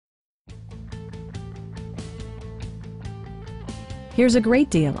Here's a great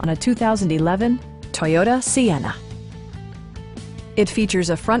deal on a 2011 Toyota Sienna. It features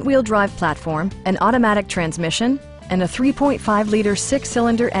a front-wheel drive platform, an automatic transmission, and a 3.5-liter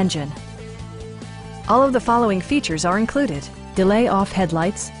six-cylinder engine. All of the following features are included: delay-off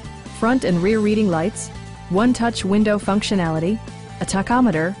headlights, front and rear reading lights, one-touch window functionality, a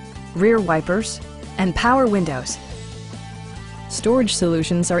tachometer, rear wipers, and power windows. Storage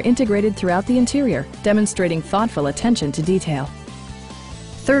solutions are integrated throughout the interior, demonstrating thoughtful attention to detail.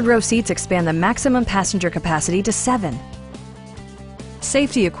 Third-row seats expand the maximum passenger capacity to 7.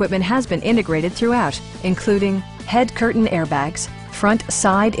 Safety equipment has been integrated throughout, including head curtain airbags, front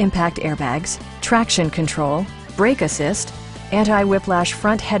side impact airbags, traction control, brake assist, anti-whiplash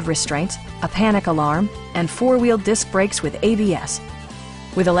front head restraints, a panic alarm, and four-wheel disc brakes with ABS.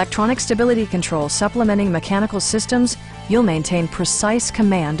 With electronic stability control supplementing mechanical systems, you'll maintain precise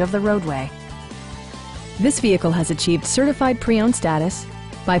command of the roadway. This vehicle has achieved certified pre-owned status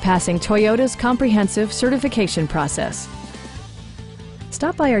by passing Toyota's comprehensive certification process.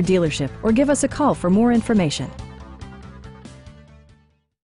 Stop by our dealership or give us a call for more information.